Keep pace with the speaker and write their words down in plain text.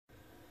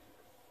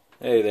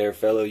Hey there,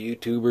 fellow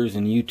YouTubers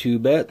and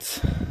YouTubettes.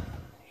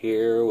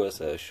 Here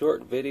with a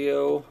short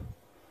video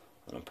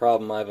on a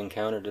problem I've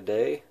encountered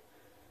today.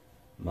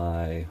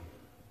 My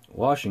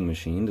washing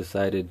machine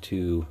decided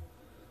to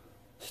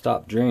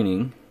stop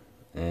draining,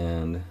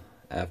 and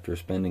after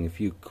spending a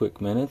few quick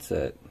minutes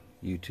at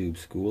YouTube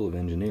School of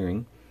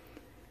Engineering,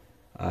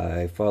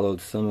 I followed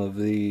some of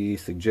the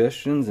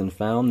suggestions and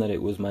found that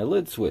it was my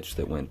lid switch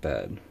that went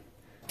bad.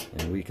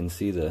 And we can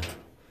see the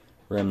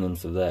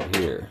remnants of that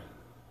here,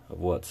 of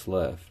what's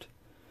left.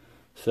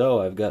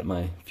 So I've got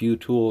my few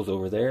tools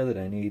over there that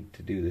I need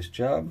to do this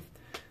job.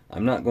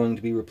 I'm not going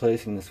to be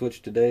replacing the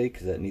switch today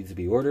because that needs to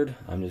be ordered.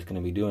 I'm just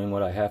going to be doing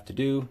what I have to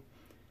do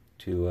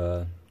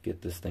to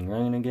get this thing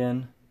running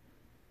again.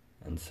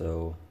 And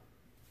so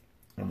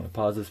I'm going to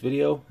pause this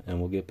video and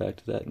we'll get back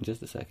to that in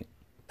just a second.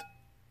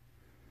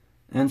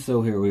 And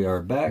so here we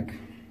are back,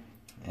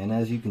 and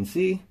as you can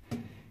see,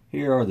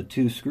 here are the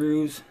two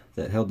screws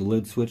that held the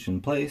lid switch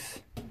in place,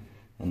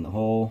 and the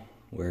hole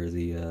where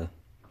the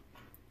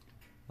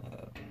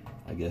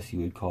I guess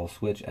you would call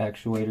switch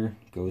actuator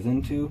goes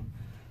into.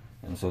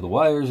 And so the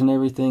wires and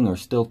everything are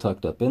still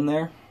tucked up in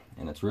there,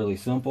 and it's really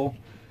simple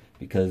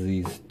because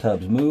these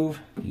tubs move.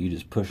 You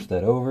just push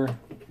that over,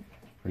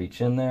 reach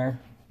in there,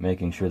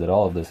 making sure that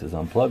all of this is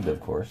unplugged,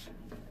 of course,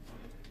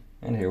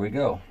 and here we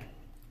go.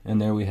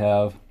 And there we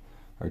have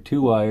our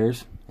two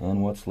wires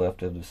and what's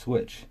left of the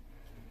switch.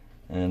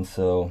 And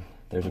so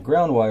there's a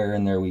ground wire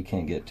in there we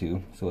can't get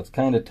to, so it's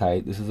kind of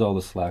tight. This is all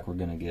the slack we're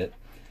going to get.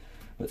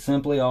 But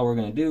simply all we're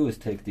going to do is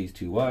take these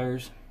two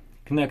wires,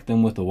 connect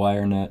them with a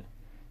wire nut,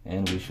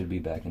 and we should be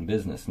back in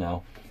business.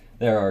 Now,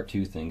 there are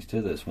two things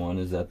to this. One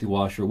is that the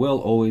washer will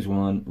always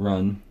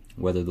run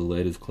whether the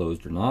lid is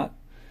closed or not.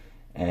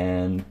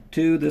 And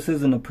two, this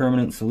isn't a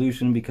permanent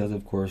solution because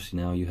of course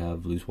now you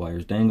have loose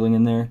wires dangling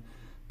in there.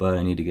 But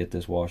I need to get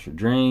this washer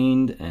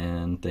drained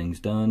and things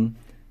done.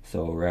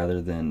 So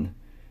rather than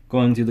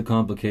going through the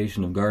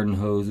complication of garden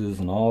hoses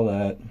and all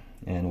that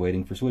and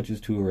waiting for switches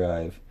to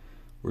arrive,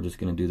 we're just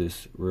going to do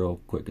this real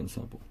quick and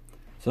simple.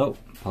 So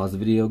pause the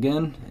video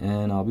again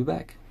and I'll be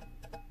back.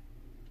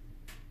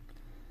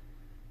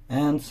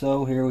 And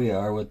so here we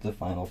are with the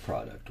final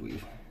product.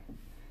 We've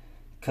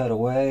cut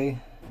away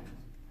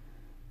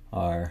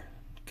our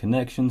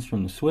connections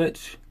from the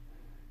switch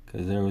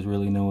because there was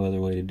really no other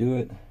way to do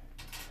it.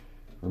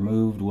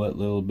 Removed what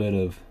little bit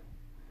of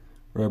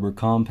rubber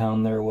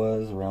compound there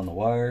was around the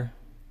wire.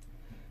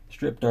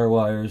 Stripped our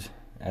wires,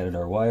 added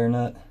our wire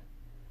nut.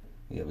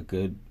 We have a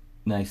good,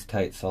 nice,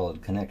 tight,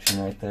 solid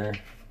connection right there.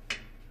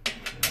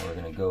 Now we're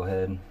going to go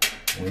ahead,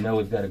 and we know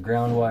we've got a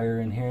ground wire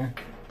in here,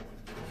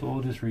 so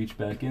we'll just reach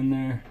back in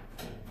there,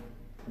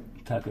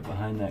 tuck it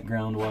behind that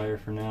ground wire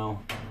for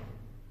now,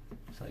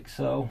 just like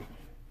so.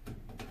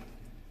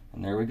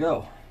 And there we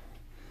go.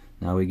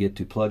 Now we get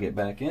to plug it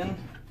back in.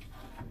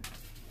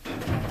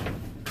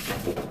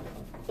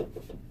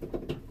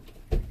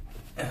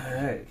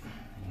 Alright,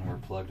 and we're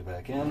plugged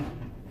back in.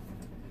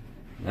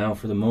 Now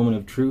for the moment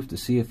of truth to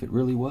see if it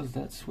really was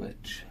that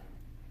switch.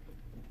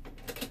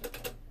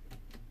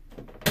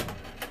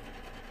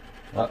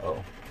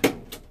 Uh-oh.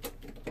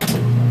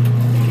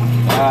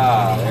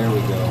 Ah, there we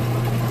go.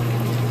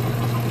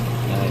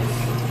 Nice.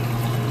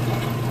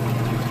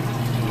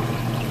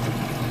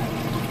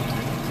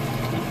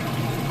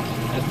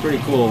 That's pretty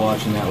cool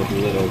watching that with the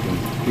lid open,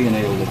 being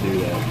able to do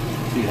that,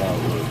 see how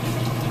it works.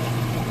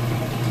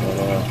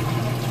 But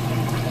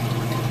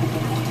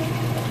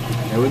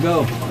there we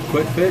go, a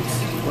quick fix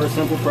for a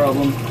simple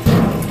problem.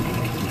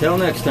 Until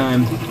next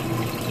time,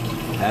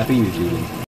 happy YouTubing.